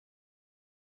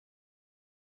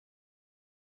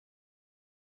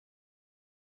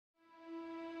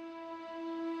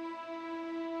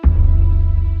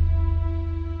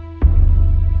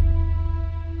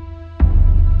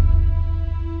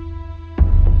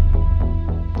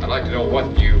like to know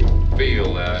what you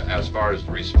feel as far as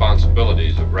the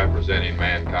responsibilities of representing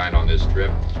mankind on this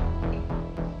trip.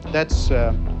 That's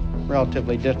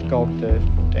relatively difficult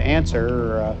to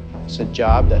answer. It's a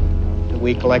job that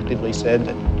we collectively said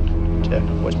that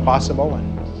was possible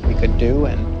and we could do,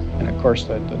 and of course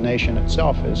the nation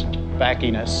itself is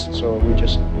backing us, so we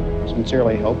just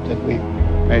sincerely hope that we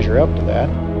measure up to that.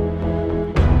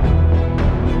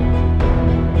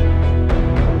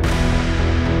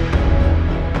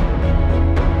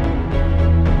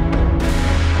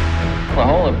 The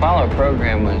whole Apollo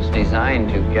program was designed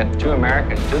to get two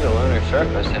Americans to the lunar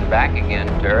surface and back again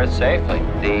to Earth safely.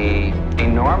 The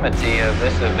enormity of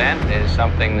this event is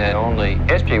something that only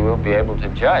history will be able to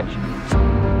judge.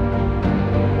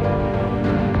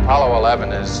 Apollo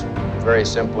 11 has very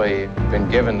simply been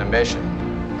given the mission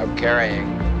of carrying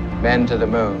men to the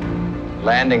moon,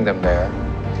 landing them there,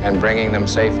 and bringing them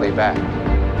safely back. You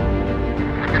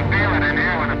can feel it in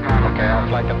here when it's on. Okay, I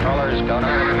was like the colors going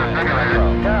on.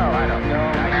 Go, I don't know.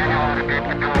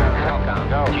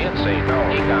 Go. GNC, go.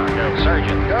 Econ, go.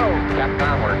 Surgeon, go. Captain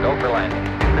Onward, go for landing.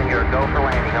 Go for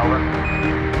landing,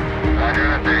 over.